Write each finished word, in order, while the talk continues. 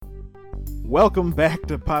Welcome back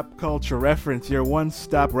to Pop Culture Reference, your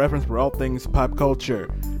one-stop reference for all things pop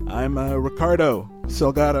culture. I'm Ricardo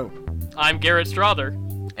Salgado. I'm Garrett Strother.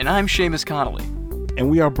 And I'm Seamus Connolly. And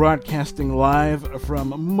we are broadcasting live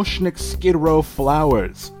from Mushnick Skid Row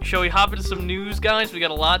Flowers. Shall we hop into some news, guys? We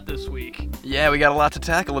got a lot this week. Yeah, we got a lot to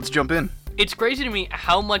tackle. Let's jump in. It's crazy to me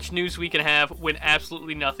how much news we can have when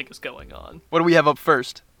absolutely nothing is going on. What do we have up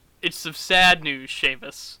first? It's some sad news,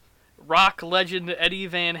 Seamus. Rock legend Eddie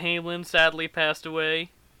Van Halen sadly passed away.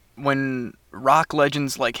 When rock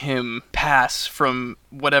legends like him pass from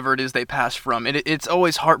whatever it is they pass from, it's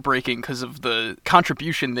always heartbreaking because of the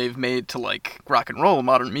contribution they've made to, like, rock and roll,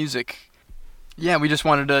 modern music. Yeah, we just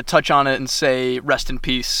wanted to touch on it and say rest in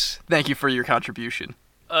peace. Thank you for your contribution.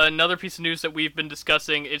 Another piece of news that we've been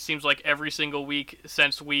discussing, it seems like every single week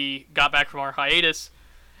since we got back from our hiatus,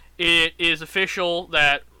 it is official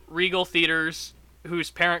that Regal Theaters,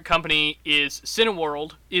 whose parent company is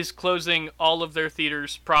Cineworld, is closing all of their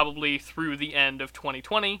theaters probably through the end of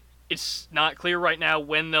 2020. It's not clear right now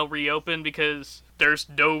when they'll reopen because there's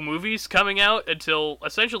no movies coming out until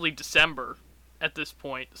essentially December at this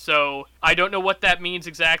point. So I don't know what that means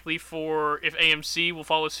exactly for if AMC will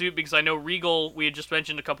follow suit, because I know Regal, we had just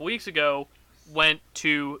mentioned a couple weeks ago, went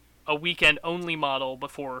to a weekend-only model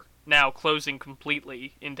before now closing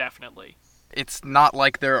completely indefinitely. It's not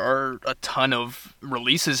like there are a ton of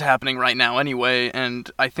releases happening right now anyway,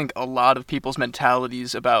 and I think a lot of people's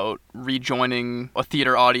mentalities about rejoining a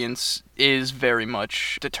theater audience is very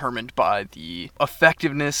much determined by the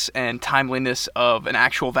effectiveness and timeliness of an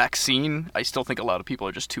actual vaccine. I still think a lot of people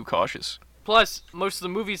are just too cautious. Plus, most of the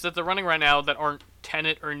movies that they're running right now that aren't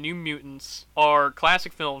Tenet or New Mutants are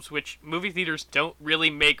classic films, which movie theaters don't really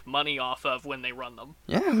make money off of when they run them.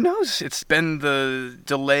 Yeah, who knows? It's been the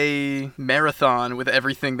delay marathon with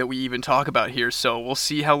everything that we even talk about here, so we'll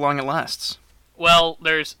see how long it lasts. Well,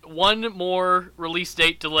 there's one more release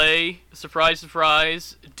date delay. Surprise,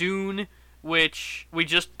 surprise. Dune, which we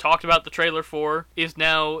just talked about the trailer for, is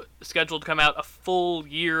now scheduled to come out a full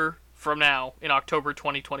year from now in October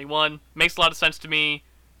 2021. Makes a lot of sense to me.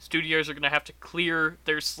 Studios are going to have to clear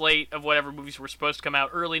their slate of whatever movies were supposed to come out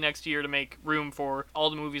early next year to make room for all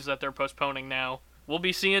the movies that they're postponing now. We'll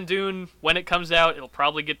be seeing Dune when it comes out. It'll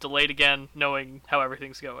probably get delayed again, knowing how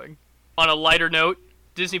everything's going. On a lighter note,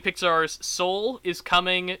 Disney Pixar's Soul is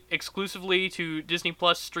coming exclusively to Disney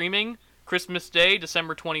Plus streaming Christmas Day,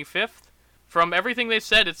 December 25th. From everything they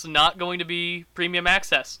said, it's not going to be premium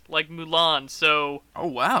access like Mulan, so oh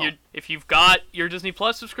wow! If you've got your Disney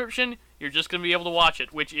Plus subscription, you're just going to be able to watch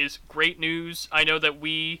it, which is great news. I know that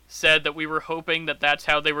we said that we were hoping that that's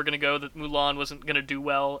how they were going to go, that Mulan wasn't going to do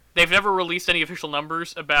well. They've never released any official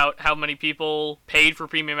numbers about how many people paid for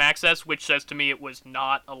premium access, which says to me it was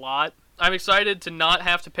not a lot. I'm excited to not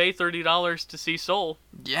have to pay $30 to see Soul.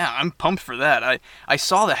 Yeah, I'm pumped for that. I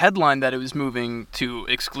saw the headline that it was moving to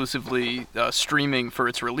exclusively streaming for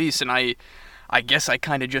its release, and I guess I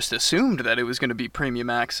kind of just assumed that it was going to be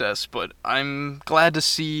premium access, but I'm glad to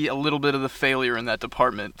see a little bit of the failure in that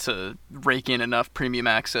department to rake in enough premium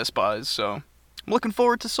access buys, so I'm looking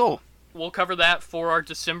forward to Soul. We'll cover that for our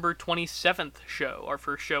December 27th show, our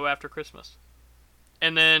first show after Christmas.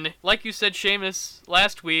 And then, like you said, Seamus,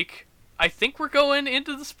 last week, I think we're going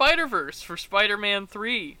into the Spider-Verse for Spider-Man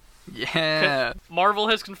 3. Yeah. Marvel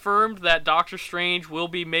has confirmed that Doctor Strange will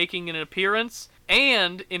be making an appearance,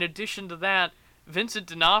 and in addition to that, Vincent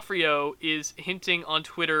D'Onofrio is hinting on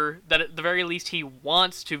Twitter that at the very least he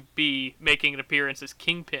wants to be making an appearance as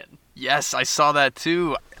Kingpin. Yes, I saw that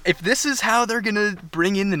too. If this is how they're gonna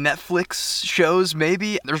bring in the Netflix shows,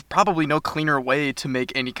 maybe, there's probably no cleaner way to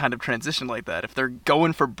make any kind of transition like that. If they're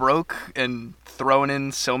going for broke and throwing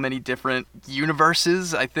in so many different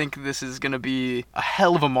universes, I think this is gonna be a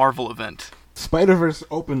hell of a Marvel event. Spider-Verse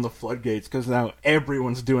opened the floodgates because now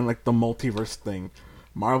everyone's doing like the multiverse thing.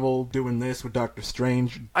 Marvel doing this with Doctor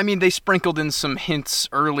Strange. I mean, they sprinkled in some hints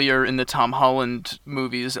earlier in the Tom Holland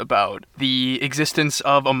movies about the existence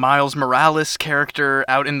of a Miles Morales character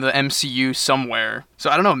out in the MCU somewhere. So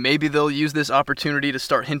I don't know, maybe they'll use this opportunity to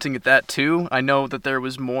start hinting at that too. I know that there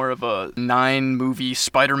was more of a 9-movie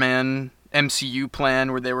Spider-Man MCU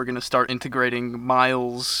plan where they were going to start integrating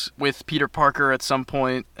Miles with Peter Parker at some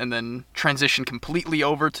point and then transition completely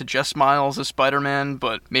over to just Miles as Spider-Man,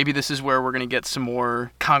 but maybe this is where we're going to get some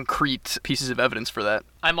more concrete pieces of evidence for that.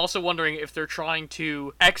 I'm also wondering if they're trying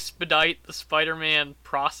to expedite the Spider-Man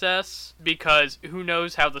process, because who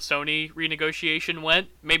knows how the Sony renegotiation went.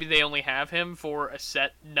 Maybe they only have him for a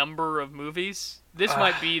set number of movies. This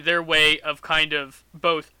might be their way of kind of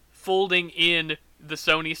both folding in the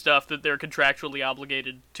Sony stuff that they're contractually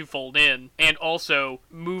obligated to fold in, and also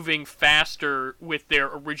moving faster with their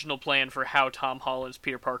original plan for how Tom Holland's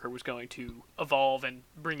Peter Parker was going to evolve and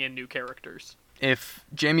bring in new characters. If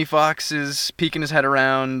Jamie Foxx is peeking his head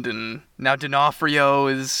around and now D'Onofrio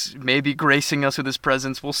is maybe gracing us with his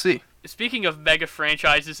presence, we'll see. Speaking of mega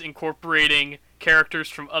franchises incorporating characters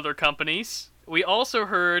from other companies, we also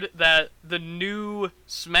heard that the new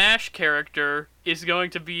Smash character is going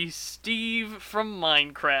to be Steve from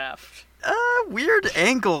Minecraft. Weird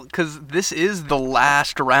angle, because this is the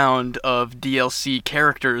last round of DLC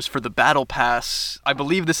characters for the Battle Pass. I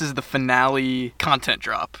believe this is the finale content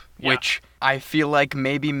drop, which I feel like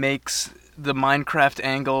maybe makes the Minecraft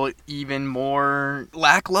angle even more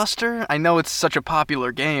lackluster. I know it's such a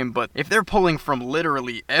popular game, but if they're pulling from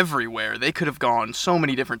literally everywhere, they could have gone so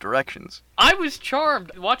many different directions. I was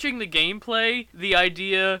charmed watching the gameplay, the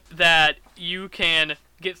idea that you can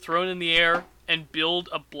get thrown in the air and build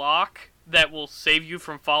a block that will save you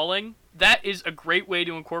from falling. That is a great way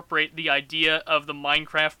to incorporate the idea of the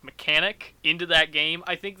Minecraft mechanic into that game.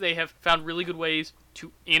 I think they have found really good ways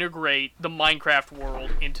to integrate the Minecraft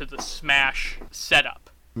world into the Smash setup.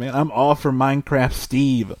 Man, I'm all for Minecraft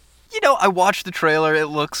Steve. You know, I watched the trailer, it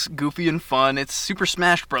looks goofy and fun. It's Super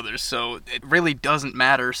Smash Brothers, so it really doesn't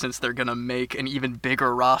matter since they're gonna make an even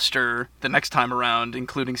bigger roster the next time around,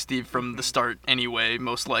 including Steve from the start anyway,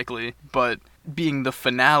 most likely. But being the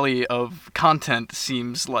finale of content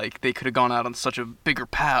seems like they could have gone out on such a bigger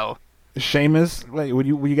pow. Seamus, wait, would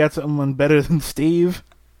you got someone better than Steve?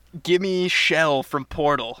 Gimme Shell from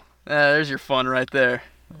Portal. There's your fun right there.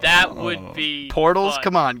 That would be Portals? fun.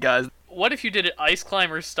 Come on, guys. What if you did it Ice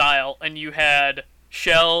Climber style and you had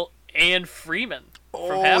Shell and Freeman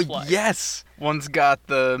from Half-Life? Yes! One's got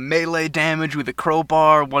the melee damage with a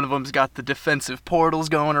crowbar, one of them's got the defensive portals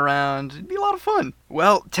going around. It'd be a lot of fun.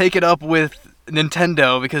 Well, take it up with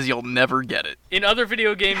Nintendo because you'll never get it. In other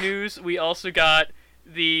video game news, we also got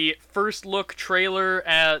the first look trailer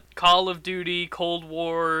at Call of Duty Cold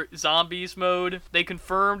War Zombies mode. They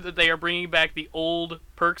confirmed that they are bringing back the old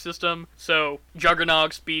perk system, so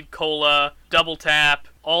Juggernog, Speed Cola, Double Tap,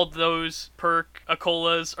 all those perk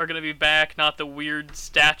Acolas are going to be back, not the weird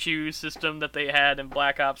statue system that they had in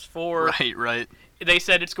Black Ops 4. Right. They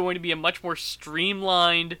said it's going to be a much more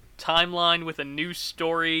streamlined timeline with a new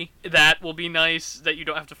story. That will be nice, that you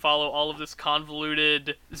don't have to follow all of this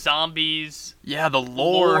convoluted zombies. Yeah, the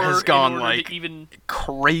lore has gone like even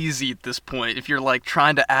crazy at this point. If you're like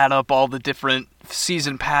trying to add up all the different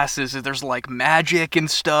season passes, there's like magic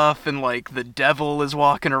and stuff, and like the devil is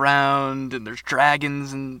walking around, and there's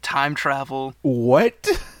dragons and time travel.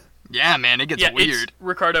 What? Yeah, man, it gets weird.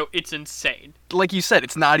 Ricardo, it's insane. Like you said,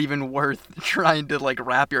 it's not even worth trying to like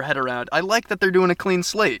wrap your head around. I like that they're doing a clean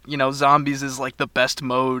slate. You know, zombies is like the best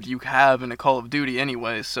mode you have in a Call of Duty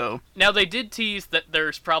anyway, so. Now, they did tease that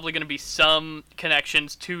there's probably going to be some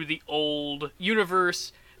connections to the old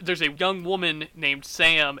universe. There's a young woman named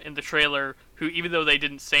Sam in the trailer who, even though they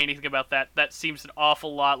didn't say anything about that, that seems an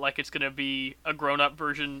awful lot like it's going to be a grown-up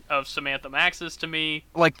version of Samantha Maxis to me.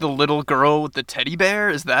 Like the little girl with the teddy bear?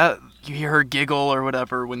 Is that, you hear her giggle or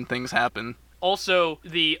whatever when things happen? Also,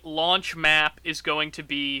 the launch map is going to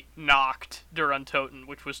be Nacht der Untoten,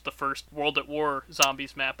 which was the first World at War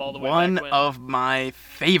Zombies map all the way back when. One of my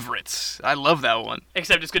favorites. I love that one.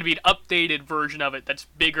 Except it's going to be an updated version of it that's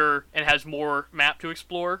bigger and has more map to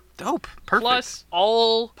explore. Dope. Perfect. Plus,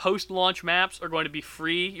 all post-launch maps are going to be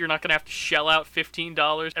free. You're not going to have to shell out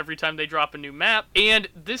 $15 every time they drop a new map. And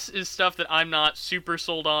this is stuff that I'm not super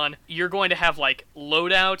sold on. You're going to have, like,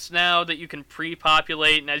 loadouts now that you can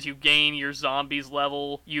pre-populate, and as you gain your zombies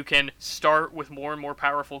level, you can start with more and more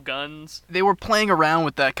powerful guns. They were playing around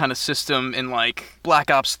with that kind of system in, like,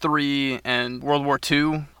 Black Ops 3 and World War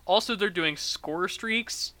II. Also, they're doing score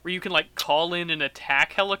streaks where you can, like, call in an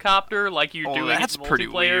attack helicopter like you're doing in multiplayer. That's pretty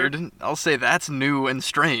weird. I'll say that's new and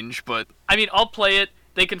strange, but... I mean, I'll play it.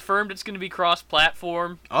 They confirmed it's going to be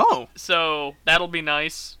cross-platform. Oh. So, that'll be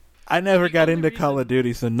nice. I never got into Call of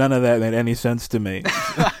Duty, so none of that made any sense to me.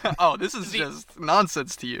 Oh, this is just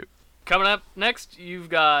nonsense to you. Coming up next, you've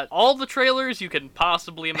got all the trailers you can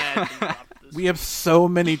possibly imagine. We have so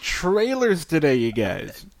many trailers today, you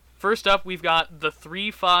guys. First up, we've got The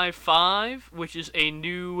 355, which is a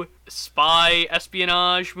new spy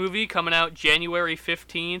espionage movie coming out January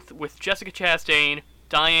 15th with Jessica Chastain,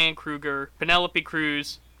 Diane Kruger, Penelope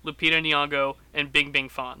Cruz, Lupita Nyong'o, and Bing Bing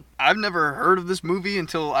Fan. I've never heard of this movie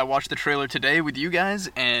until I watched the trailer today with you guys,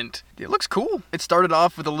 and it looks cool. It started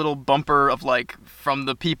off with a little bumper of, like, from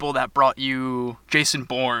the people that brought you Jason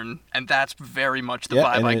Bourne, and that's very much the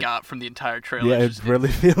vibe I got from the entire trailer. Yeah, it really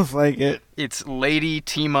feels like it. It's Lady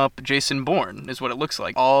Team Up Jason Bourne is what it looks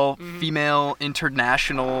like. All female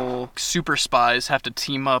international super spies have to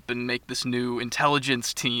team up and make this new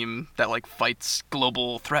intelligence team that like fights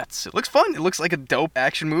global threats. It looks fun. It looks like a dope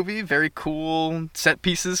action movie. Very cool set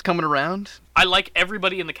pieces coming around. I like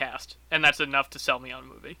everybody in the cast, and that's enough to sell me on a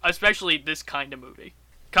movie, especially this kind of movie.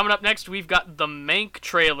 Coming up next, we've got the Mank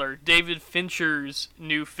trailer, David Fincher's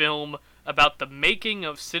new film about the making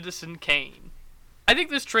of Citizen Kane. I think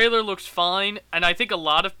this trailer looks fine, and I think a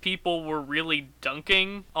lot of people were really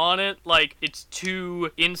dunking on it, like it's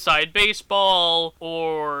too inside baseball,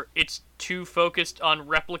 or it's too focused on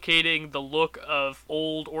replicating the look of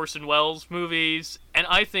old Orson Welles movies, and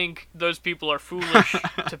I think those people are foolish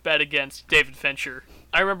to bet against David Fincher.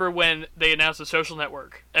 I remember when they announced The Social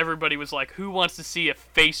Network, everybody was like, who wants to see a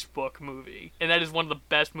Facebook movie? And that is one of the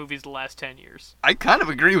best movies of the last 10 years. I kind of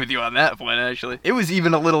agree with you on that point, actually. It was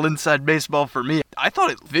even a little inside baseball for me. I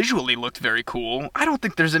thought it visually looked very cool. I don't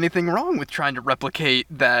think there's anything wrong with trying to replicate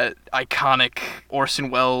that iconic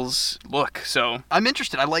Orson Welles look. So I'm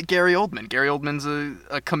interested. I like Gary Oldman. Gary Oldman's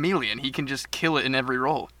a chameleon. He can just kill it in every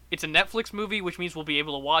role. It's a Netflix movie, which means we'll be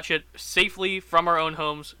able to watch it safely from our own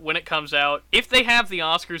homes when it comes out. If they have the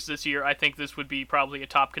Oscars this year, I think this would be probably a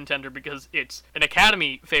top contender because it's an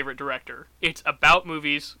Academy favorite director. It's about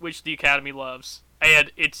movies, which the Academy loves,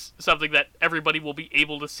 and it's something that everybody will be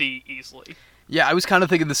able to see easily. Yeah, I was kind of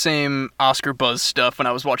thinking the same Oscar buzz stuff when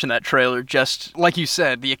I was watching that trailer. Just like you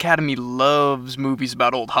said, the Academy loves movies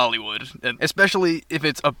about old Hollywood, and especially if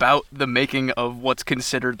it's about the making of what's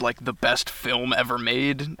considered like the best film ever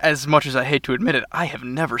made. As much as I hate to admit it, I have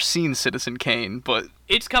never seen Citizen Kane, but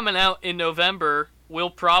it's coming out in November. We'll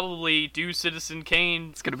probably do Citizen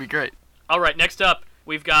Kane. It's going to be great. All right, next up,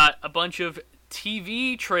 we've got a bunch of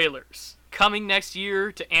TV trailers coming next year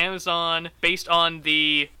to Amazon based on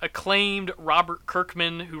the acclaimed Robert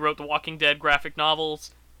Kirkman, who wrote the Walking Dead graphic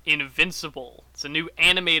novels, Invincible. It's a new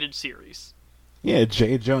animated series. Yeah,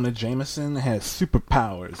 J. Jonah Jameson has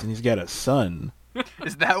superpowers, and he's got a son.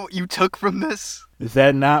 Is that what you took from this? Is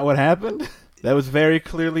that not what happened? That was very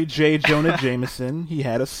clearly J. Jonah Jameson. He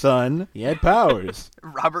had a son. He had powers.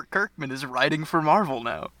 Robert Kirkman is writing for Marvel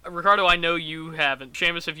now. Ricardo, I know you haven't.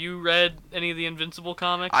 Seamus, have you read any of the Invincible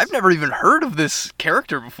comics? I've never even heard of this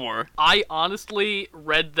character before. I honestly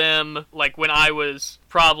read them like when I was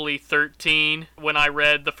probably 13, when I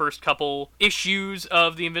read the first couple issues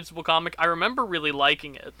of the Invincible comic. I remember really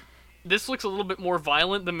liking it. This looks a little bit more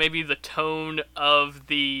violent than maybe the tone of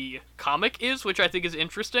the comic is, which I think is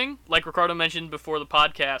interesting. Like Ricardo mentioned before the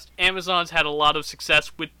podcast, Amazon's had a lot of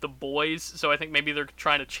success with The Boys, so I think maybe they're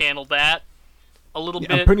trying to channel that a little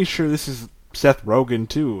bit. I'm pretty sure this is Seth Rogen,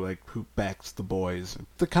 too, like, who backs The Boys.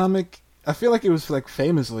 The comic, I feel like it was, like,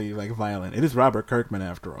 famously, like, violent. It is Robert Kirkman,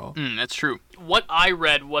 after all. That's true. What I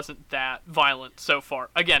read wasn't that violent so far.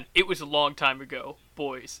 Again, it was a long time ago.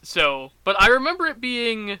 Boys. So, but I remember it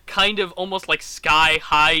being kind of almost like Sky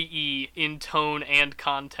High-y in tone and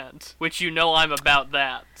content, which you know I'm about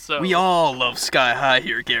that. So we all love Sky High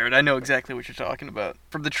here, Garrett. I know exactly what you're talking about.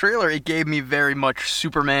 From the trailer, it gave me very much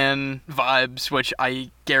Superman vibes, which I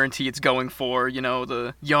guarantee it's going for. You know,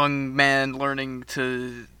 the young man learning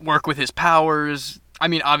to work with his powers. I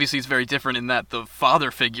mean, obviously it's very different in that the father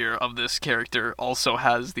figure of this character also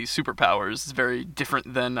has these superpowers. It's very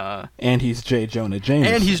different than... And he's J. Jonah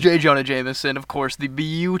Jameson. And he's J. Jonah Jameson, of course, the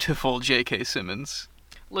beautiful J.K. Simmons.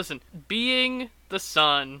 Listen, being the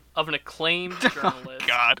son of an acclaimed journalist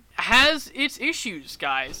God. has its issues,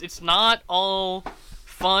 guys. It's not all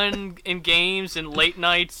fun and games and late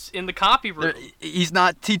nights in the copy room. He's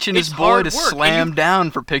not teaching his boy to slam down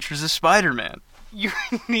for pictures of Spider-Man. You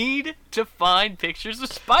need to find pictures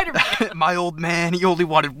of Spider-Man. My old man, he only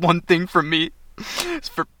wanted one thing from me. It's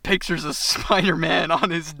for pictures of Spider-Man on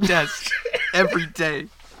his desk every day.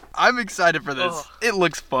 I'm excited for this. It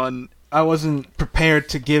looks fun. I wasn't prepared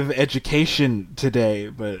to give education today,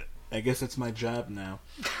 but I guess it's my job now.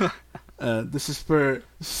 This is for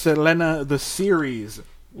Selena the series,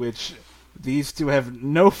 which... These two have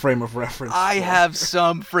no frame of reference. I have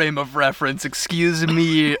some frame of reference. Excuse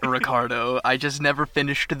me, Ricardo. I just never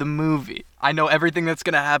finished the movie. I know everything that's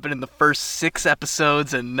going to happen in the first 6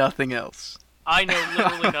 episodes and nothing else. I know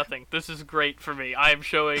literally nothing. This is great for me. I am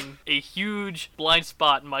showing a huge blind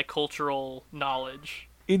spot in my cultural knowledge.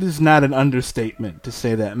 It is not an understatement to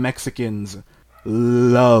say that Mexicans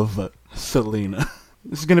love Selena.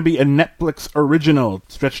 This is going to be a Netflix original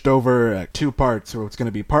stretched over 2 parts. So it's going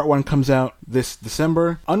to be part 1 comes out this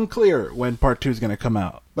December. Unclear when part 2 is going to come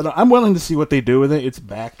out. But I'm willing to see what they do with it. It's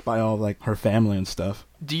backed by all like her family and stuff.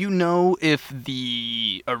 Do you know if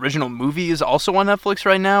the original movie is also on Netflix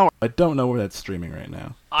right now? I don't know where that's streaming right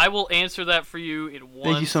now. I will answer that for you in one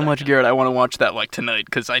Thank you so much, second. Garrett. I want to watch that like tonight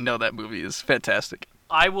because I know that movie is fantastic.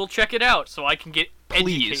 I will check it out so I can get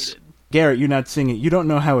Please. educated. Garrett, you're not seeing it. You don't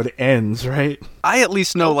know how it ends, right? I at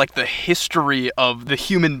least know like the history of the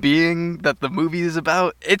human being that the movie is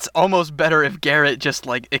about. It's almost better if Garrett just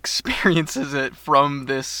like experiences it from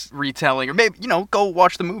this retelling, or maybe go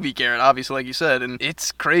watch the movie, Garrett. Obviously, like you said, and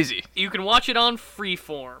it's crazy. You can watch it on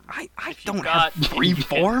Freeform. I If you don't got- have free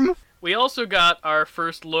form. We also got our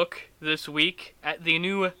first look this week at the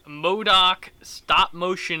new MODOK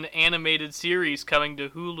stop-motion animated series coming to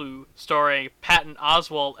Hulu, starring Patton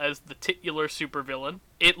Oswalt as the titular supervillain.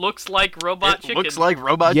 It looks like Robot Chicken. Looks like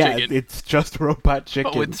Robot yeah, Chicken, it's just Robot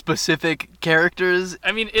Chicken. but with specific characters.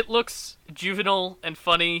 I mean, it looks juvenile and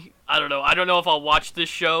funny. I don't know. I don't know if I'll watch this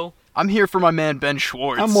show. I'm here for my man Ben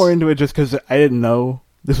Schwartz. I'm more into it just because I didn't know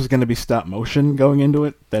this was going to be stop motion going into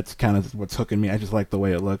it. That's kind of what's hooking me. I just like the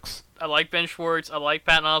way it looks. I like Ben Schwartz. I like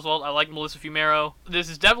Patton Oswalt. I like Melissa Fumero. This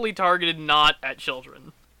is definitely targeted not at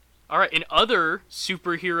children. Alright, in other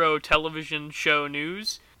superhero television show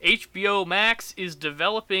news, HBO Max is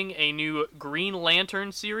developing a new Green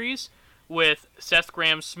Lantern series with Seth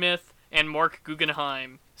Grahame-Smith and Mark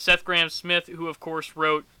Guggenheim. Seth Grahame-Smith, who of course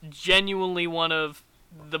wrote genuinely one of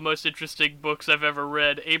the most interesting books I've ever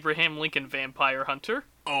read, Abraham Lincoln Vampire Hunter.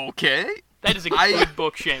 Okay. That is a good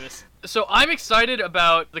book, Seamus. So I'm excited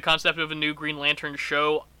about the concept of a new Green Lantern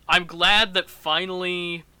show. I'm glad that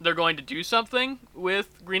finally they're going to do something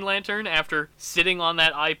with Green Lantern after sitting on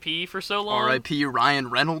that IP for so long. R.I.P. Ryan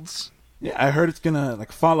Reynolds. Yeah, I heard it's gonna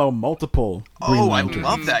follow multiple Green Lanterns. I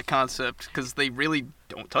love that concept because they really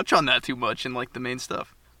don't touch on that too much in like the main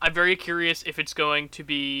stuff. I'm very curious if it's going to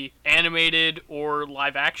be animated or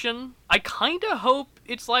live action. I kind of hope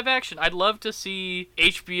it's live action. I'd love to see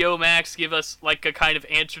HBO Max give us like a kind of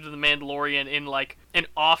answer to The Mandalorian in like an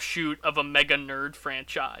offshoot of a mega nerd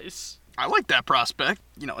franchise. I like that prospect,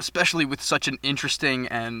 especially with such an interesting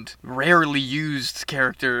and rarely used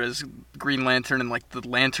character as Green Lantern and like the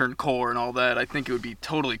Lantern Corps and all that. I think it would be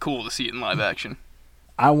totally cool to see it in live action.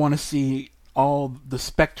 I want to see all the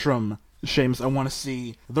spectrum, Seamus. I want to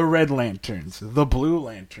see the Red Lanterns, the Blue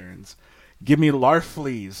Lanterns. Give me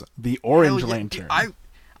Larfleeze, the Orange Hell yeah. Lantern.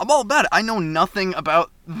 I'm all about it. I know nothing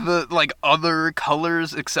about the like other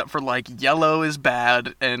colors except for like yellow is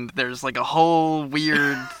bad, and there's like a whole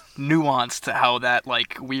weird nuance to how that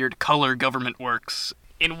like weird color government works.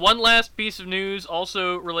 In one last piece of news,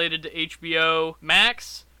 also related to HBO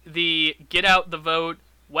Max, the Get Out the Vote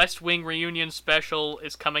West Wing reunion special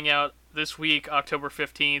is coming out this week, October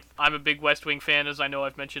 15th. I'm a big West Wing fan, as I know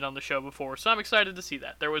I've mentioned on the show before, so I'm excited to see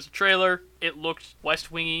that. There was a trailer. It looked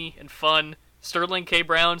West Wingy and fun. Sterling K.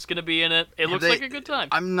 Brown's going to be in it. It looks like a good time.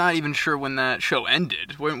 I'm not even sure when that show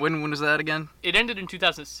ended. When was that again? It ended in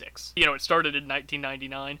 2006. It started in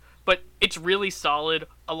 1999. But it's really solid.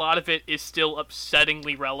 A lot of it is still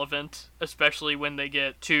upsettingly relevant, especially when they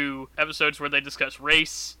get to episodes where they discuss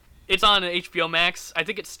race. It's on HBO Max. I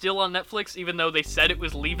think it's still on Netflix, even though they said it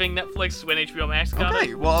was leaving Netflix when HBO Max got it.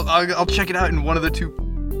 Okay, well, I'll check it out in one of the two.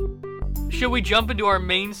 Should we jump into our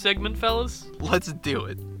main segment, fellas? Let's do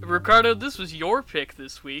it. Ricardo, this was your pick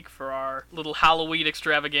this week for our little Halloween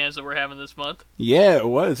extravaganza we're having this month. Yeah, it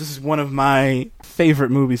was. This is one of my favorite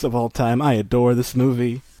movies of all time. I adore this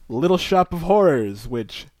movie. Little Shop of Horrors,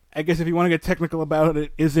 which I guess if you want to get technical about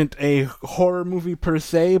it, isn't a horror movie per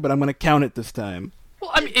se, but I'm going to count it this time.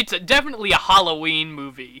 Well, I mean, it's definitely a Halloween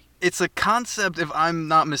movie. It's a concept, if I'm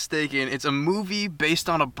not mistaken. It's a movie based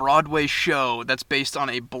on a Broadway show that's based on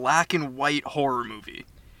a black and white horror movie.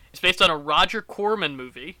 It's based on a Roger Corman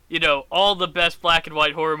movie. All the best black and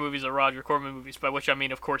white horror movies are Roger Corman movies, by which I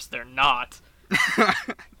mean, of course, they're not.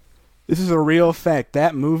 This is a real fact.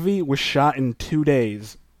 That movie was shot in 2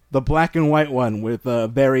 days. The black and white one with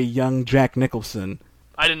very young Jack Nicholson.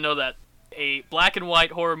 I didn't know that. A black and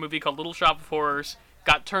white horror movie called Little Shop of Horrors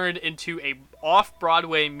got turned into a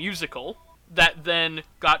off-Broadway musical that then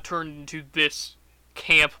got turned into this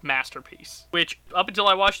camp masterpiece, which, up until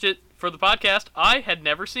I watched it for the podcast, I had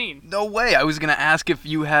never seen. No way. I was going to ask if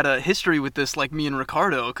you had a history with this like me and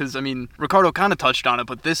Ricardo, because, I mean, Ricardo kind of touched on it,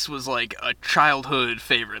 but this was like a childhood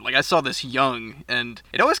favorite. Like, I saw this young, and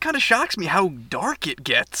it always kind of shocks me how dark it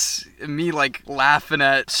gets. Me, like, laughing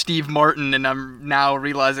at Steve Martin, and I'm now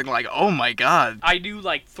realizing, like, oh my god. I knew,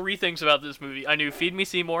 like, 3 things about this movie. I knew Feed Me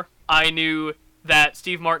Seymour, I knew that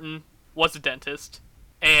Steve Martin was a dentist,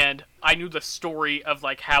 and I knew the story of,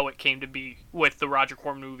 like, how it came to be with the Roger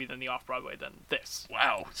Corman movie, then the off-Broadway, then this.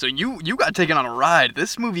 Wow. So you got taken on a ride.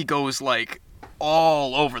 This movie goes, like,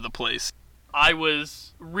 all over the place. I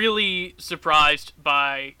was really surprised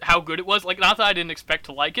by how good it was. Like, not that I didn't expect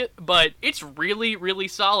to like it, but it's really, really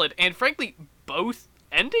solid. And frankly, both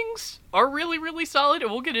endings are really, really solid,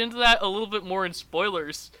 and we'll get into that a little bit more in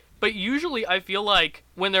spoilers. But usually I feel like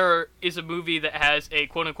when there is a movie that has a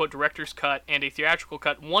quote-unquote director's cut and a theatrical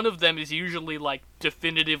cut, one of them is usually, like,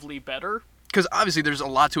 definitively better. Because obviously there's a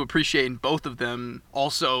lot to appreciate in both of them.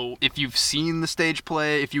 Also, if you've seen the stage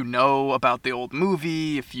play, if you know about the old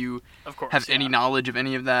movie, if you Of course, have any knowledge of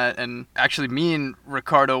any of that. And actually, me and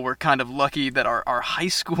Ricardo were kind of lucky that our high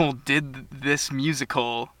school did this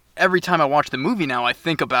musical. Every time I watch the movie now, I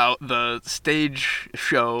think about the stage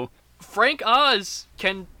show. Frank Oz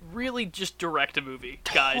can really just direct a movie,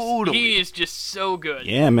 guys. Totally. He is just so good.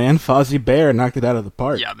 Yeah, man, Fozzie Bear knocked it out of the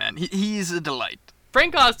park. Yeah, man, he's a delight.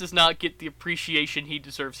 Frank Oz does not get the appreciation he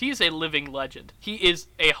deserves. He is a living legend. He is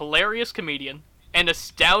a hilarious comedian, an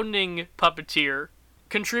astounding puppeteer,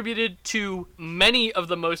 contributed to many of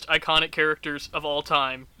the most iconic characters of all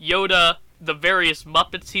time. Yoda, the various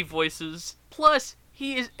Muppets he voices, plus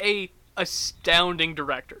he is a astounding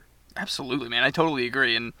director. Absolutely, man. I totally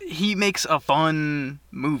agree. And he makes a fun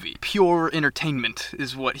movie. Pure entertainment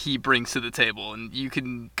is what he brings to the table, and you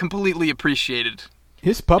can completely appreciate it.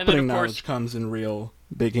 His And then, puppeting of knowledge course- comes in real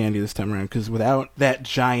big handy this time around, because without that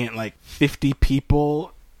giant, 50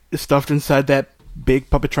 people stuffed inside that big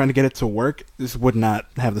puppet trying to get it to work, this would not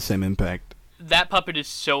have the same impact. That puppet is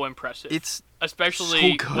so impressive. It's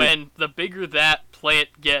Especially so good. when the bigger that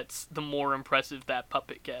plant gets, the more impressive that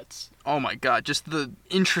puppet gets. oh my god, just the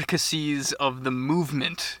intricacies of the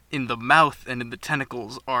movement in the mouth and in the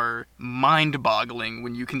tentacles are mind-boggling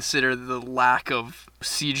when you consider the lack of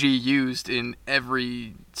CG used in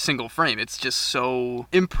every single frame. It's just so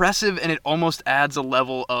impressive, and it almost adds a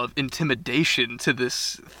level of intimidation to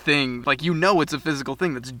this thing. Like, you know it's a physical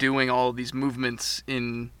thing that's doing all these movements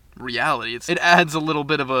in reality. It adds a little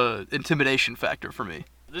bit of a intimidation factor for me.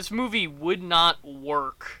 This movie would not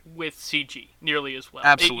work with CG nearly as well.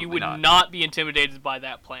 Absolutely You would not. not be intimidated by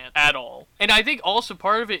that plant at all. And I think also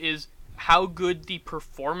part of it is how good the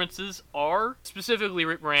performances are. Specifically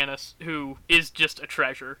Rick Moranis, who is just a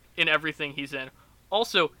treasure in everything he's in.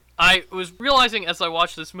 Also, I was realizing as I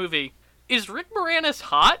watched this movie, is Rick Moranis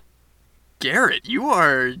hot? Garrett,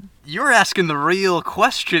 you're asking the real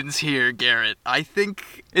questions here, Garrett. I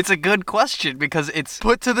think it's a good question because it's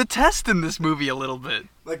put to the test in this movie a little bit.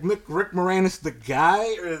 Like Rick Moranis, the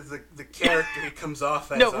guy, or the character he comes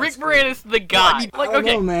off as? No, Rick Moranis, the guy. I don't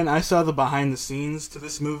know, man. I saw the behind the scenes to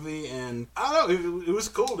this movie, and I don't know. It was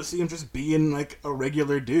cool to see him just being like a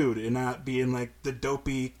regular dude and not being like the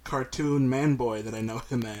dopey cartoon man boy that I know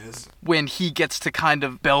him as. When he gets to kind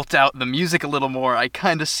of belt out the music a little more, I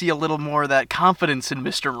kind of see a little more of that confidence in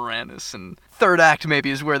Mr. Moranis, and third act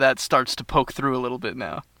maybe is where that starts to poke through a little bit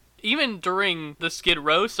now. Even during the Skid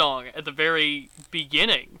Row song at the very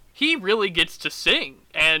beginning, he really gets to sing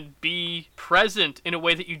and be present in a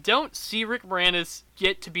way that you don't see Rick Moranis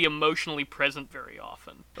get to be emotionally present very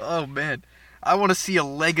often. Oh man, I want to see a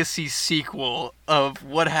legacy sequel of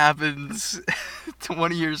what happens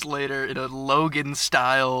 20 years later in a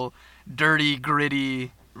Logan-style, dirty,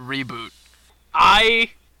 gritty reboot.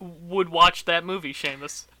 I would watch that movie,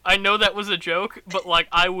 Seamus. I know that was a joke, but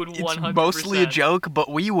I would 100%. It's mostly a joke, but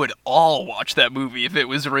we would all watch that movie if it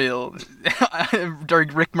was real. During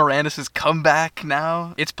Rick Moranis' comeback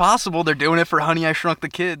now, it's possible they're doing it for Honey, I Shrunk the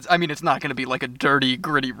Kids. I mean, it's not going to be like a dirty,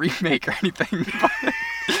 gritty remake or anything.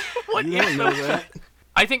 But What You don't know that.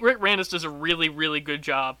 I think Rick Moranis does a really, really good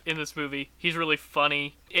job in this movie. He's really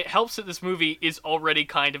funny. It helps that this movie is already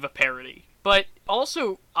kind of a parody. But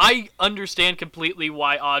also, I understand completely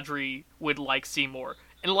why Audrey would like Seymour.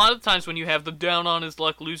 And a lot of times when you have the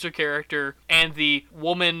down-on-his-luck loser character and the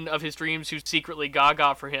woman of his dreams who's secretly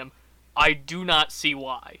gaga for him, I do not see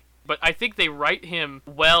why. But I think they write him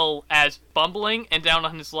well as bumbling and down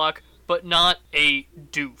on his luck, but not a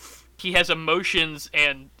doof. He has emotions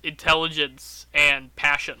and intelligence and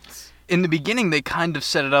passions. in the beginning, they kind of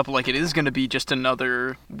set it up like it is going to be just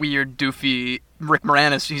another weird, doofy Rick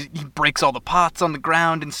Moranis. He breaks all the pots on the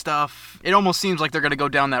ground and stuff. It almost seems like they're going to go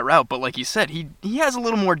down that route, but like you said, he has a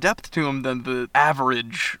little more depth to him than the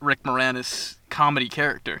average Rick Moranis comedy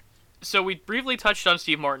character. So we briefly touched on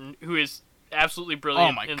Steve Martin, who is absolutely brilliant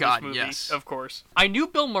Oh my in God, this movie, yes. of course. I knew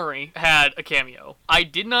Bill Murray had a cameo. I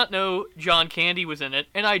did not know John Candy was in it,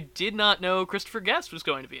 and I did not know Christopher Guest was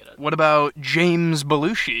going to be in it. What about James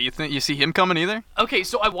Belushi? You think you see him coming either? Okay,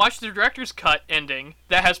 so I watched the director's cut ending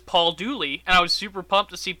that has Paul Dooley, and I was super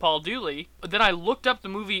pumped to see Paul Dooley. But then I looked up the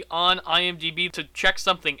movie on IMDb to check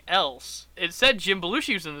something else. It said Jim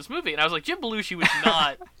Belushi was in this movie, and I was like, Jim Belushi was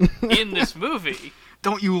not in this movie.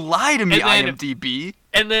 Don't you lie to me, And then- IMDb.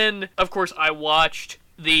 And then, of course, I watched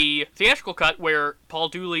the theatrical cut where Paul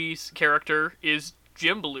Dooley's character is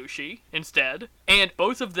Jim Belushi instead, and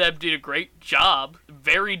both of them did a great job.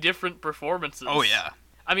 Very different performances. Oh, yeah.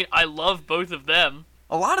 I mean, I love both of them.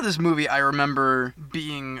 A lot of this movie I remember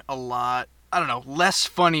being a lot, I don't know, less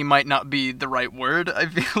funny might not be the right word. I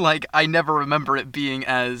feel like I never remember it being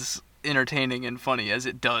as entertaining and funny as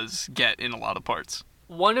it does get in a lot of parts.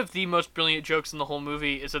 One of the most brilliant jokes in the whole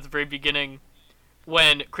movie is at the very beginning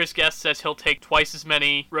when Chris Guest says he'll take twice as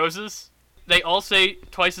many roses. They all say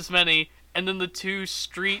twice as many, and then the two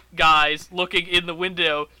street guys looking in the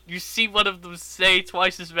window, you see one of them say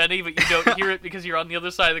twice as many, but you don't hear it because you're on the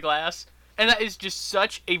other side of the glass. And that is just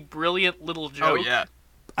such a brilliant little joke. Oh, yeah.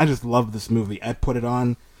 I just love this movie. I put it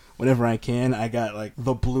on whenever I can. I got like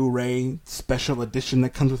the Blu-ray special edition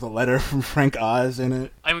that comes with a letter from Frank Oz in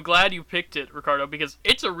it. I'm glad you picked it, Ricardo, because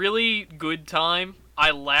it's a really good time.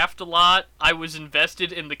 I laughed a lot. I was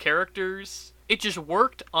invested in the characters. It just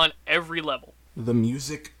worked on every level. The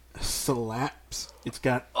music slaps. It's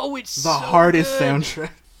got Oh, it's the so hardest good.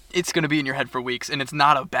 soundtrack. It's going to be in your head for weeks, and it's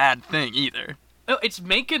not a bad thing either. No, it's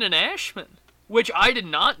Menken and Ashman, which I did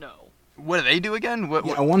not know. What do they do again?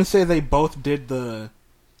 Yeah, I want to say they both did the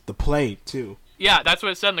play too. Yeah, that's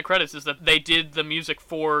what it said in the credits, is that they did the music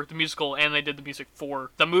for the musical and they did the music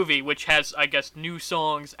for the movie, which has, I guess, new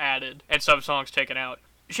songs added and some songs taken out.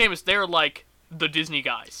 Seamus, they're like the Disney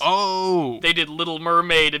guys. Oh! They did Little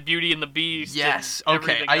Mermaid and Beauty and the Beast Yes, and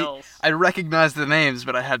okay. everything else. I recognize the names,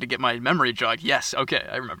 but I had to get my memory jogged. Yes, okay,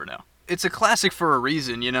 I remember now. It's a classic for a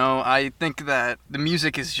reason, you know? I think that the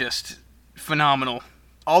music is just phenomenal.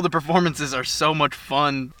 All the performances are so much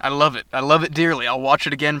fun. I love it. I love it dearly. I'll watch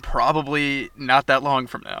it again probably not that long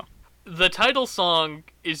from now. The title song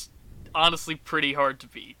is honestly pretty hard to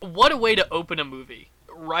beat. What a way to open a movie.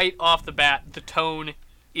 Right off the bat, the tone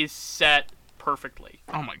is set perfectly.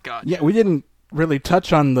 Oh my god. Yeah, we didn't really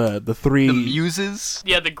touch on the three The muses?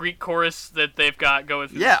 Yeah, the Greek chorus that they've got going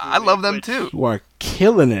through Yeah, this I movie, love them which- too. who are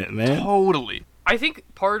killing it, man. Totally. I think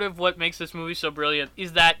part of what makes this movie so brilliant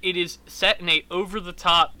is that it is set in a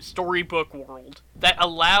over-the-top storybook world that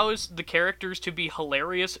allows the characters to be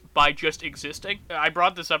hilarious by just existing. I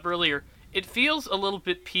brought this up earlier. It feels a little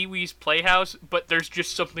bit Pee-wee's Playhouse, but there's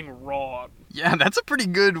just something wrong. Yeah, that's a pretty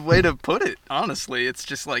good way to put it, honestly. It's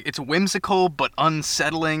just like, it's whimsical but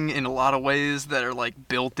unsettling in a lot of ways that are like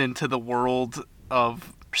built into the world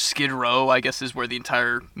of Skid Row, I guess is where the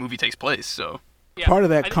entire movie takes place, so. Yeah, Part of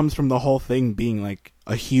that I- comes from the whole thing being like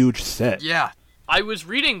a huge set. Yeah, I was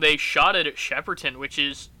reading they shot it at Shepperton, which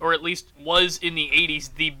is, or at least was in the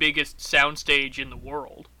 80s, the biggest soundstage in the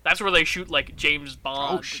world. That's where they shoot, like, James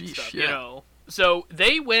Bond and sheesh, stuff, yeah. you know? So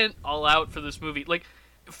they went all out for this movie. Like,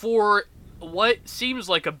 for what seems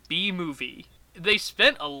like a B movie, they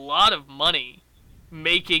spent a lot of money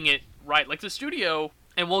making it right. Like, the studio,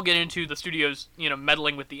 and we'll get into the studio's,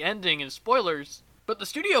 meddling with the ending and spoilers, but the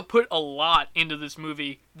studio put a lot into this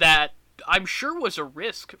movie that I'm sure was a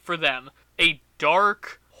risk for them. A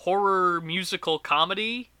dark horror musical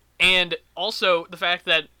comedy, and also the fact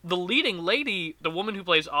that the leading lady, the woman who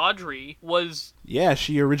plays Audrey, was, Yeah,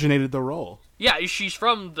 she originated the role. yeah, she's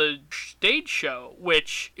from the stage show,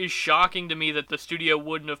 which is shocking to me that the studio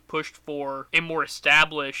wouldn't have pushed for a more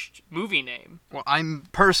established movie name. well, I'm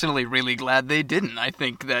personally really glad they didn't. I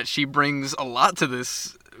think that she brings a lot to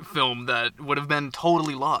this film that would have been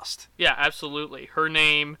totally lost. Yeah, absolutely. Her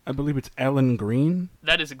name, I believe it's Ellen Green.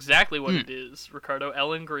 that is exactly what it is, Ricardo,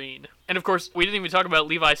 Ellen Green. And of course, we didn't even talk about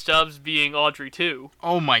Levi Stubbs being Audrey too.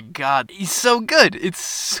 Oh my god, he's so good. It's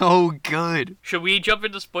so good. Should we jump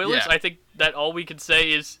into spoilers? Yeah. I think that all we can say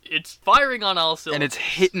is it's firing on all cylinders. And it's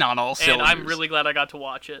hitting on all And cylinders. I'm really glad I got to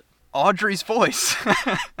watch it. Audrey's voice.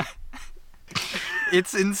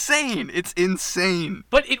 It's insane. It's insane.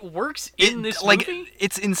 But it works in this movie?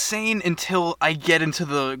 It's insane until I get into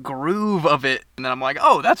the groove of it, and then I'm like,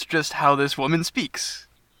 oh, that's just how this woman speaks.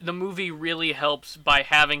 The movie really helps by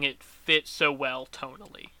having it fit so well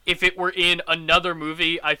tonally. If it were in another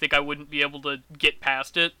movie, I think I wouldn't be able to get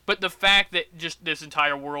past it. But the fact that just this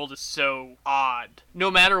entire world is so odd, no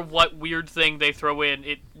matter what weird thing they throw in,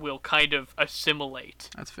 it will kind of assimilate.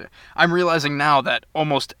 That's fair. I'm realizing now that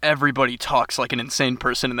almost everybody talks like an insane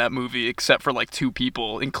person in that movie, except for like two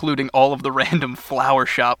people, including all of the random flower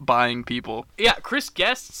shop buying people. Yeah, Chris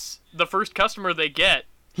Guest's the first customer they get.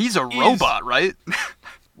 He's a robot, right?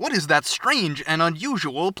 What is that strange and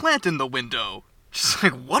unusual plant in the window? Just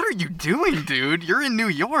like, what are you doing, dude? You're in New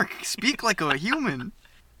York. Speak like a human.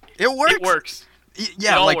 It works. It works.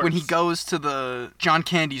 Yeah, all like when he works. goes to the John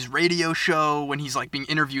Candy's radio show, when he's like being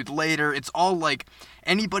interviewed later, it's all like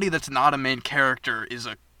anybody that's not a main character is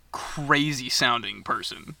a crazy sounding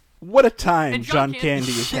person. What a time And John John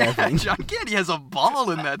Candy is Yeah, having. John Candy has a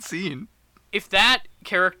ball in that scene. If that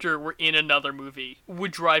character were in another movie,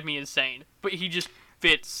 would drive me insane. But he just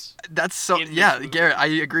fits. That's so In this yeah, movie. Garrett, I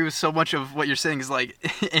agree with so much of what you're saying is like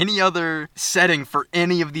any other setting for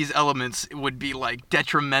any of these elements would be like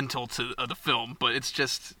detrimental to the film, but it's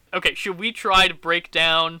just Okay, should we try to break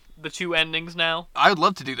down the two endings now? I would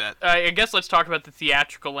love to do that. I guess let's talk about the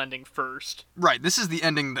theatrical ending first. Right, this is the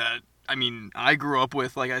ending that I grew up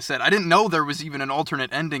with, like I said. I didn't know there was even an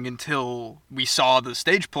alternate ending until we saw the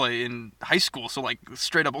stage play in high school, so like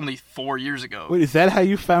straight up only 4 years ago. Wait, is that how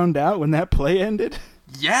you found out when that play ended?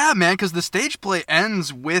 Yeah, man, because the stage play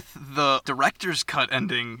ends with the director's cut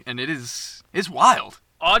ending, and it's wild.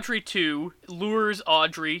 Audrey 2 lures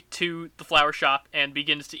Audrey to the flower shop and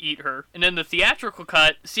begins to eat her. And in the theatrical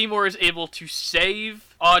cut, Seymour is able to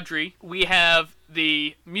save Audrey. We have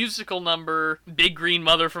the musical number Big Green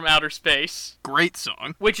Mother from Outer Space, Great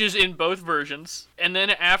song. which is in both versions. And then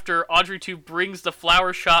after Audrey 2 brings the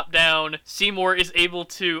flower shop down, Seymour is able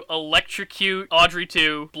to electrocute Audrey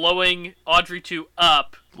 2, blowing Audrey 2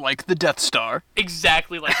 up. Like the Death Star.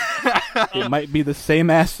 Exactly like It might be the same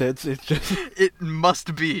assets, it's just... It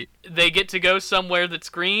must be. they get to go somewhere that's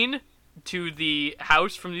green, to the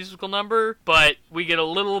house from the musical number, but we get a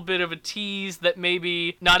little bit of a tease that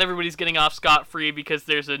maybe not everybody's getting off scot-free because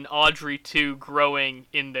there's an Audrey 2 growing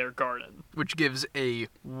in their garden. Which gives a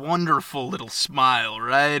wonderful little smile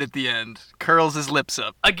right at the end. Curls his lips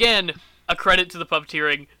up. Again, a credit to the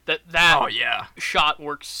puppeteering that Oh, yeah. shot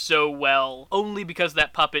works so well, only because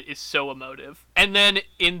that puppet is so emotive. And then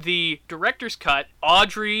in the director's cut,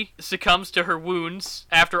 Audrey succumbs to her wounds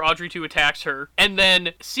after Audrey 2 attacks her, and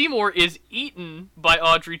then Seymour is eaten by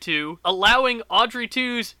Audrey 2, allowing Audrey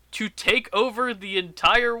 2's to take over the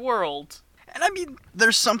entire world. And I mean,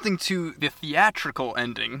 there's something to the theatrical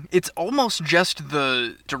ending. It's almost just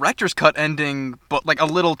the director's cut ending, but like a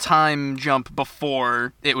little time jump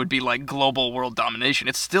before it would be like global world domination.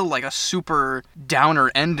 It's still like a super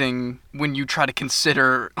downer ending when you try to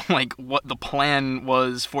consider like what the plan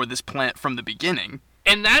was for this plant from the beginning.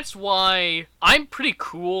 And that's why I'm pretty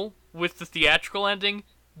cool with the theatrical ending,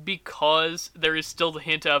 because there is still the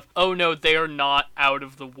hint of, oh no, they are not out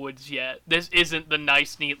of the woods yet. This isn't the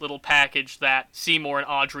nice, neat little package that Seymour and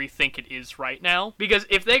Audrey think it is right now. Because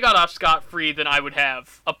if they got off scot-free, then I would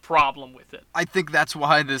have a problem with it. I think that's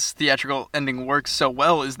why this theatrical ending works so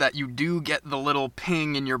well, is that you do get the little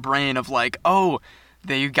ping in your brain of like, oh,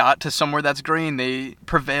 they got to somewhere that's green. They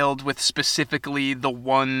prevailed with specifically the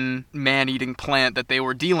one man-eating plant that they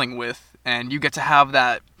were dealing with. And you get to have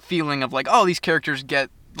that feeling of like, oh, these characters get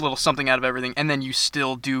a little something out of everything. And then you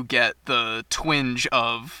still do get the twinge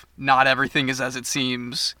of not everything is as it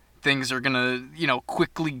seems. Things are gonna,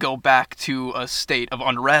 quickly go back to a state of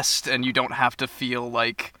unrest, and you don't have to feel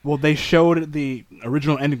like... Well, they showed the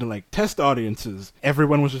original ending to, like, test audiences.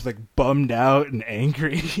 Everyone was just, like, bummed out and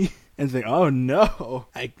angry. And it's like, oh no,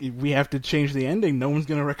 we have to change the ending. No one's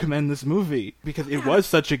going to recommend this movie. Because it was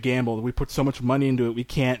such a gamble. We put so much money into it, we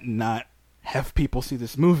can't not have people see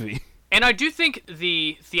this movie. And I do think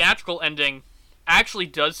the theatrical ending actually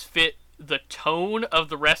does fit the tone of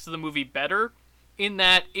the rest of the movie better, in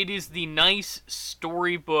that it is the nice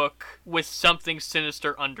storybook with something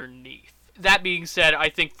sinister underneath. That being said, I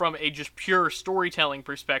think from a just pure storytelling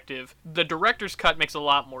perspective, the director's cut makes a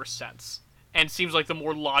lot more sense, and seems like the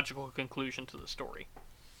more logical conclusion to the story.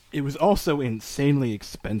 It was also insanely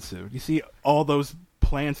expensive. You see all those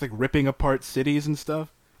plants, like, ripping apart cities and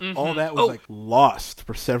stuff? Mm-hmm. All that was, like, lost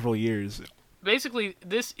for several years. Basically,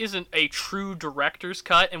 this isn't a true director's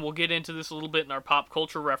cut, and we'll get into this a little bit in our pop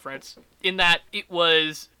culture reference, in that it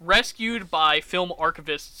was rescued by film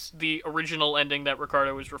archivists, the original ending that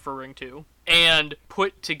Ricardo was referring to, and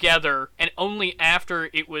put together, and only after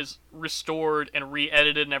it was restored and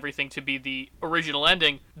re-edited and everything to be the original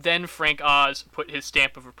ending, then Frank Oz put his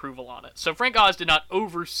stamp of approval on it. So Frank Oz did not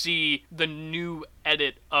oversee the new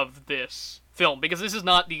edit of this film, because this is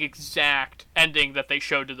not the exact ending that they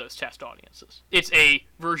showed to those test audiences. It's a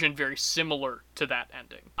version very similar to that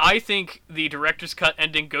ending. I think the director's cut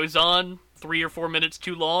ending goes on 3 or 4 minutes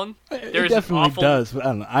too long. It definitely does, but I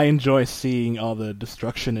don't know. I enjoy seeing all the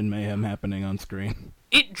destruction and mayhem happening on screen.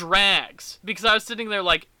 It drags, because I was sitting there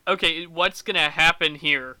like, okay, what's gonna happen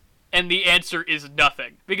here? And the answer is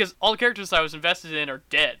nothing. Because all the characters I was invested in are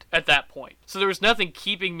dead at that point. So there was nothing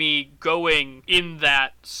keeping me going in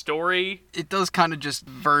that story. It does kind of just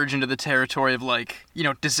verge into the territory of, like, you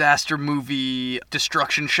know, disaster movie,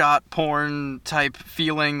 destruction shot porn type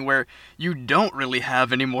feeling where you don't really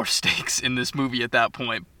have any more stakes in this movie at that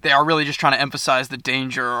point. They are really just trying to emphasize the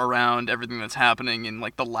danger around everything that's happening in,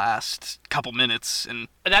 like, the last couple minutes. And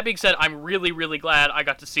that being said, I'm really, really glad I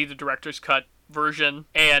got to see the director's cut version,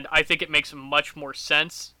 and I think it makes much more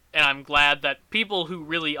sense. And I'm glad that people who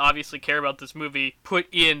really obviously care about this movie put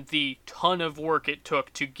in the ton of work it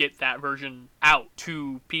took to get that version out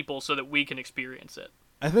to people so that we can experience it.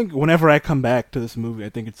 I think whenever I come back to this movie, I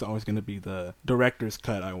think it's always going to be the director's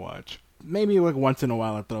cut I watch. Maybe like once in a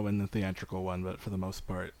while I throw in the theatrical one, but for the most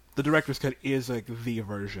part, the director's cut is like the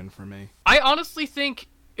version for me. I honestly think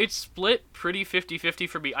it's split pretty 50-50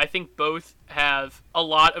 for me. I think both have a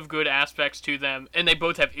lot of good aspects to them, and they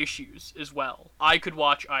both have issues as well. I could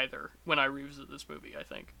watch either when I revisit this movie, I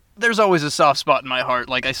think. there's always a soft spot in my heart,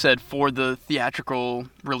 like I said, for the theatrical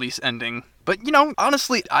release ending. But, you know,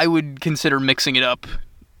 honestly, I would consider mixing it up.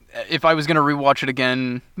 If I was going to rewatch it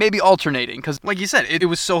again, maybe alternating, because, like you said, it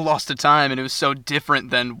was so lost to time, and it was so different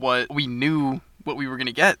than what we knew what we were going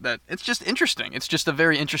to get, that it's just interesting. It's just a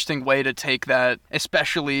very interesting way to take that,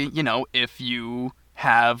 especially, you know, if you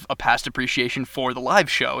have a past appreciation for the live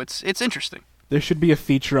show. It's interesting. There should be a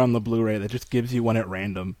feature on the Blu-ray that just gives you one at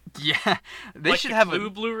random. Yeah, they like should the have Clue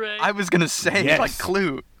Blu-ray? I was going to say, Yes. like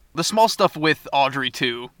Clue. The small stuff with Audrey,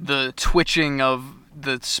 too. The twitching of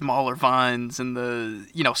the smaller vines and the,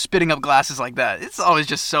 you know, spitting up glasses like that. It's always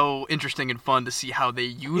just so interesting and fun to see how they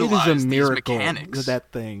utilize It is a these miracle mechanics.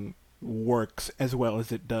 that thing works as well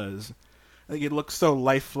as it does. Like, it looks so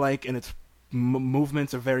lifelike, and its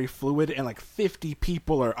movements are very fluid, and like 50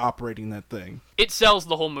 people are operating that thing. It sells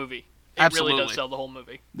the whole movie. It Absolutely. really does sell the whole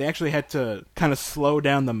movie. They actually had to kind of slow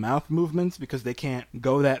down the mouth movements because they can't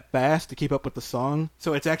go that fast to keep up with the song.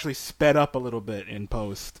 So it's actually sped up a little bit in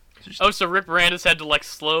post. Oh, so Rick Moranis had to, like,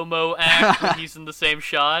 slow-mo act when he's in the same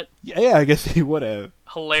shot? Yeah, I guess he would have.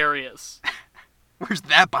 Hilarious. Where's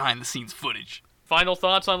that behind-the-scenes footage? Final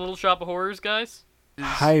thoughts on Little Shop of Horrors, guys?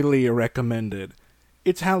 Highly recommended.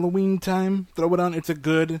 It's Halloween time. Throw it on. It's a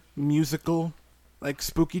good musical, like,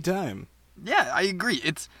 spooky time. Yeah, I agree.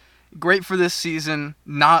 It's great for this season.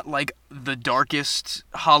 Not like the darkest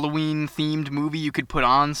Halloween-themed movie you could put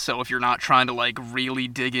on, so if you're not trying to, like, really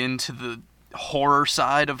dig into the horror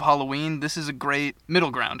side of Halloween, this is a great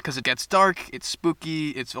middle ground because it gets dark, it's spooky,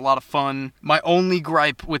 it's a lot of fun. My only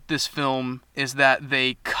gripe with this film is that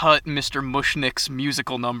they cut Mr. Mushnick's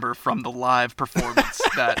musical number from the live performance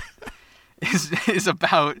that is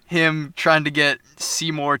about him trying to get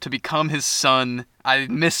Seymour to become his son. I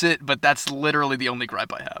miss it, but that's literally the only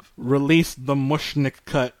gripe I have. Release the Mushnick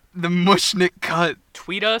cut. The Mushnick cut.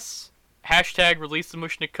 Tweet us. Hashtag release the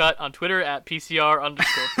Mushnick cut on Twitter at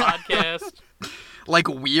PCR_podcast. Like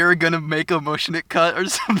we're gonna make a Mushnick cut or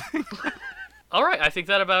something. All right, I think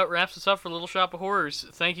that about wraps us up for Little Shop of Horrors.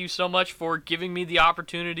 Thank you so much for giving me the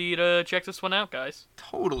opportunity to check this one out, guys.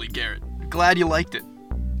 Totally, Garrett. Glad you liked it.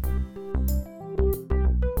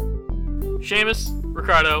 Seamus,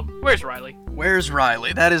 Ricardo, where's Riley? Where's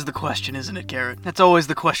Riley? That is the question, isn't it, Garrett? That's always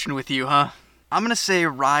the question with you, huh? I'm gonna say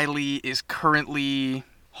Riley is currently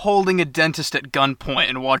holding a dentist at gunpoint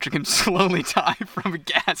and watching him slowly die from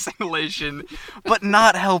gas inhalation, but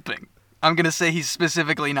not helping. I'm gonna say he's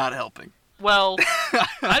specifically not helping. Well,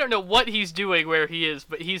 I don't know what he's doing where he is,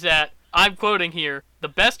 but he's at, I'm quoting here, the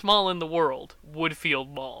best mall in the world, Woodfield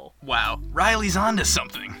Mall. Wow, Riley's onto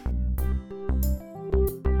something.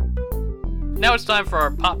 Now it's time for our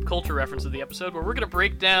pop culture reference of the episode, where we're going to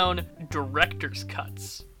break down director's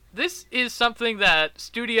cuts. This is something that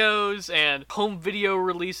studios and home video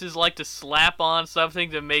releases like to slap on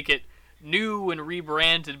something to make it new and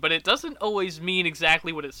rebranded, but it doesn't always mean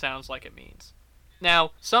exactly what it sounds like it means.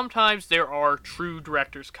 Now, sometimes there are true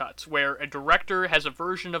director's cuts, where a director has a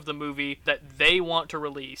version of the movie that they want to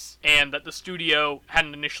release, and that the studio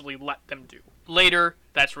hadn't initially let them do. Later,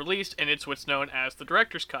 that's released, and it's what's known as the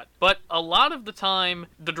director's cut. But a lot of the time,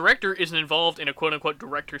 the director isn't involved in a quote-unquote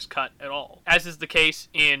director's cut at all, as is the case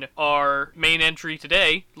in our main entry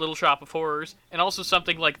today, Little Shop of Horrors, and also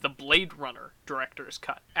something like the Blade Runner director's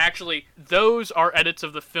cut. Actually, those are edits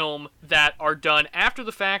of the film that are done after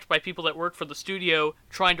the fact by people that work for the studio,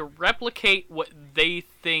 trying to replicate what they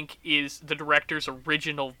think is the director's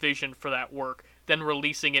original vision for that work, then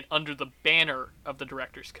releasing it under the banner of the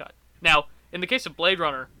director's cut. Now, in the case of Blade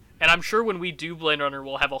Runner, and I'm sure when we do Blade Runner,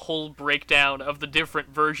 we'll have a whole breakdown of the different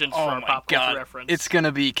versions for our pop culture reference. It's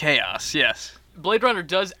gonna be chaos, yes. Blade Runner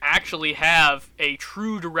does actually have a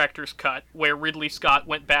true director's cut where Ridley Scott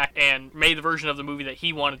went back and made the version of the movie that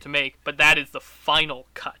he wanted to make, but that is the final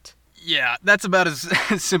cut. Yeah, that's about as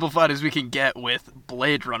simplified as we can get with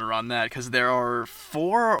Blade Runner on that, because there are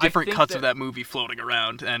 4 different cuts of that movie floating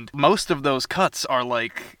around, and most of those cuts are,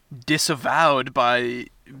 like, disavowed by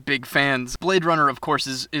big fans. Blade Runner, of course,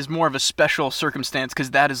 is more of a special circumstance, because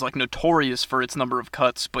that is, like, notorious for its number of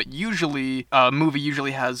cuts, but usually, a movie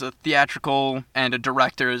usually has a theatrical and a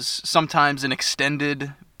director's, sometimes an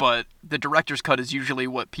extended, but the director's cut is usually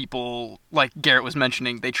what people, like Garrett was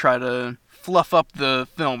mentioning, they try to fluff up the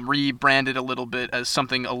film, rebrand it a little bit as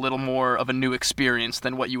something a little more of a new experience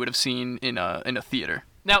than what you would have seen in a theater.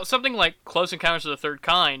 Now, something like Close Encounters of the Third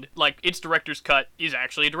Kind, like, its director's cut is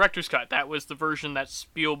actually a director's cut. That was the version that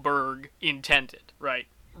Spielberg intended, right?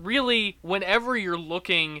 Really, whenever you're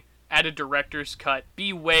looking at a director's cut,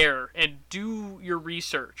 beware and do your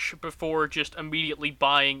research before just immediately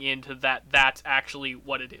buying into that that's actually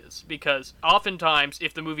what it is. Because oftentimes,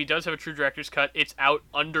 if the movie does have a true director's cut, it's out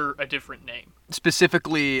under a different name.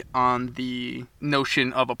 Specifically on the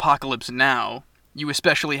notion of Apocalypse Now, you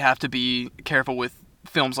especially have to be careful with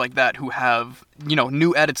films like that who have,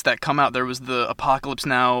 new edits that come out. There was the Apocalypse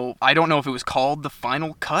Now, I don't know if it was called the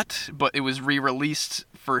Final Cut, but it was re-released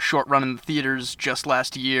for a short run in the theaters just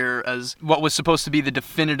last year as what was supposed to be the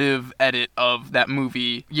definitive edit of that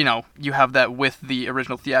movie. You have that with the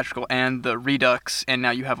original theatrical and the Redux, and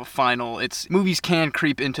now you have a final. Movies can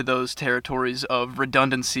creep into those territories of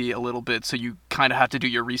redundancy a little bit, so you kind of have to do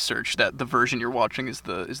your research that the version you're watching is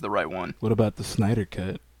the right one. What about the Snyder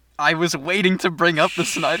Cut? I was waiting to bring up the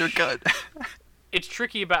Snyder Cut. It's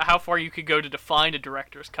tricky about how far you could go to define a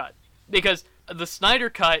director's cut, because the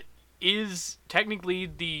Snyder Cut is technically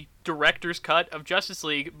the director's cut of Justice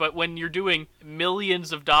League, but when you're doing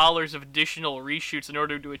millions of dollars of additional reshoots in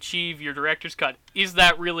order to achieve your director's cut, is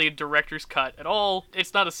that really a director's cut at all?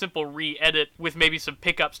 It's not a simple re-edit with maybe some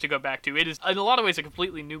pickups to go back to. It is, in a lot of ways, a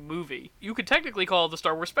completely new movie. You could technically call the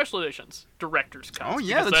Star Wars Special Editions director's cuts. Oh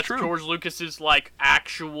yeah, that's true. George Lucas's, like,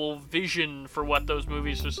 actual vision for what those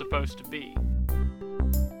movies are supposed to be.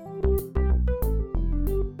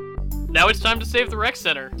 Now it's time to save the Rec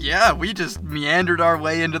Center. Yeah, we just meandered our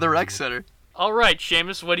way into the Rec Center. All right,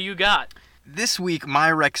 Seamus, what do you got? This week,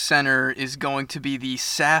 my Rec Center is going to be the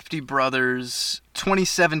Safdie Brothers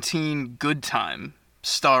 2017 Good Time,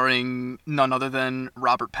 starring none other than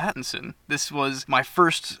Robert Pattinson. This was my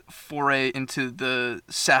first foray into the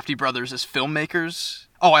Safdie brothers as filmmakers.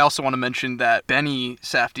 Oh, I also want to mention that Benny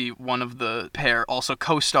Safdie, one of the pair, also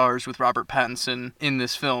co-stars with Robert Pattinson in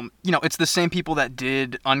this film. It's the same people that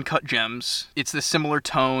did Uncut Gems. It's the similar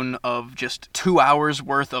tone of just 2 hours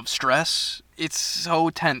worth of stress. It's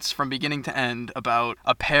so tense from beginning to end about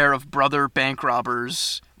a pair of brother bank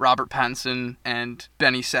robbers, Robert Pattinson and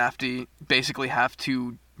Benny Safdie, basically have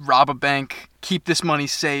to rob a bank, keep this money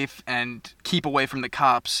safe, and keep away from the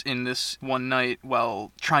cops in this one night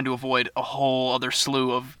while trying to avoid a whole other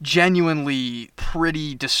slew of genuinely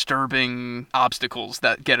pretty disturbing obstacles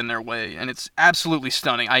that get in their way. And it's absolutely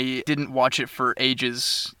stunning. I didn't watch it for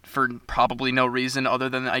ages for probably no reason other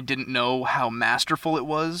than I didn't know how masterful it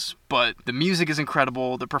was, but the music is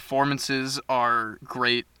incredible, the performances are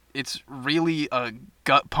great. It's really a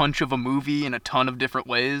gut punch of a movie in a ton of different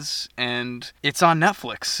ways, and it's on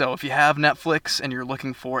Netflix. So if you have Netflix and you're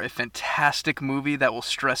looking for a fantastic movie that will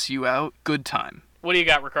stress you out, Good Time. What do you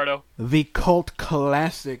got, Ricardo? The cult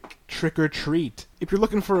classic Trick or Treat. If you're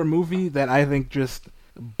looking for a movie that I think just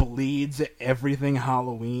bleeds everything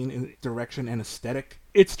Halloween in direction and aesthetic,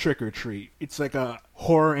 it's Trick or Treat. It's like a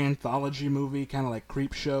horror anthology movie, kind of like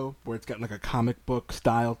Creepshow, where it's got like a comic book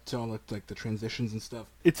style to all like the transitions and stuff.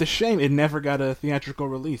 It's a shame it never got a theatrical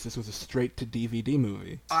release. This was a straight-to-DVD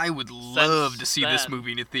movie. I would love to see this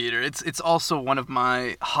movie in a theater. It's also one of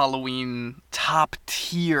my Halloween,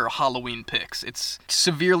 top-tier Halloween picks. It's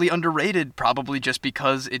severely underrated, probably just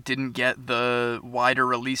because it didn't get the wider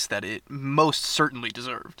release that it most certainly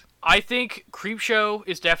deserved. I think Creepshow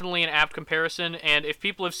is definitely an apt comparison, and if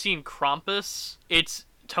people have seen Krampus, it's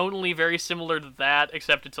tonally very similar to that,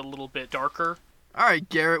 except it's a little bit darker. All right,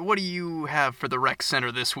 Garrett, what do you have for the Rec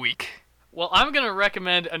Center this week? Well, I'm going to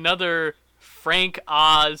recommend another Frank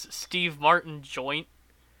Oz, Steve Martin joint,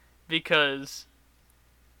 because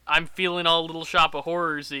I'm feeling all Little Shop of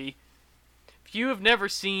Horrors-y. If you have never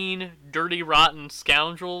seen Dirty Rotten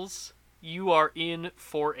Scoundrels, you are in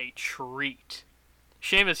for a treat.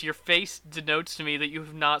 Seamus, your face denotes to me that you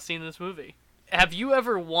have not seen this movie. Have you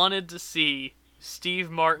ever wanted to see Steve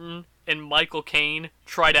Martin and Michael Caine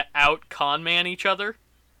try to out-con-man each other?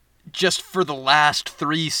 Just for the last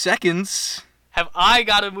 3 seconds. have I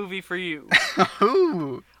got a movie for you.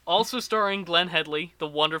 Ooh. Also starring Glenn Headley, the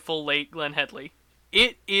wonderful late Glenn Headley.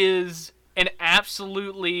 It is an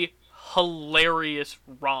absolutely hilarious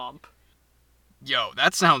romp. Yo,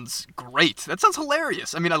 that sounds great. That sounds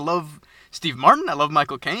hilarious. I mean, I love Steve Martin. I love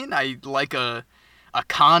Michael Caine. I like a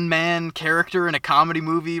con man character in a comedy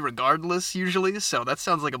movie regardless, usually. So that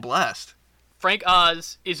sounds like a blast. Frank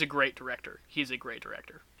Oz is a great director. He's a great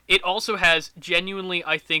director. It also has genuinely,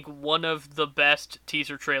 I think, one of the best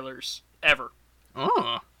teaser trailers ever.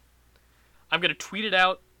 Oh. I'm going to tweet it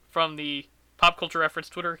out from the Pop Culture Reference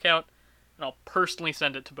Twitter account, and I'll personally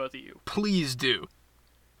send it to both of you. Please do.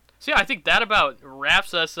 So yeah, I think that about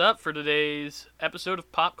wraps us up for today's episode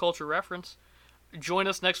of Pop Culture Reference. Join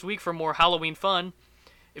us next week for more Halloween fun.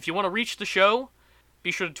 If you want to reach the show,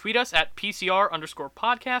 be sure to tweet us at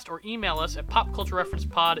PCR_podcast or email us at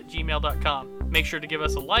popculturereferencepod@gmail.com. Make sure to give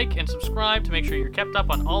us a like and subscribe to make sure you're kept up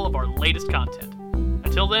on all of our latest content.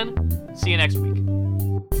 Until then, see you next week.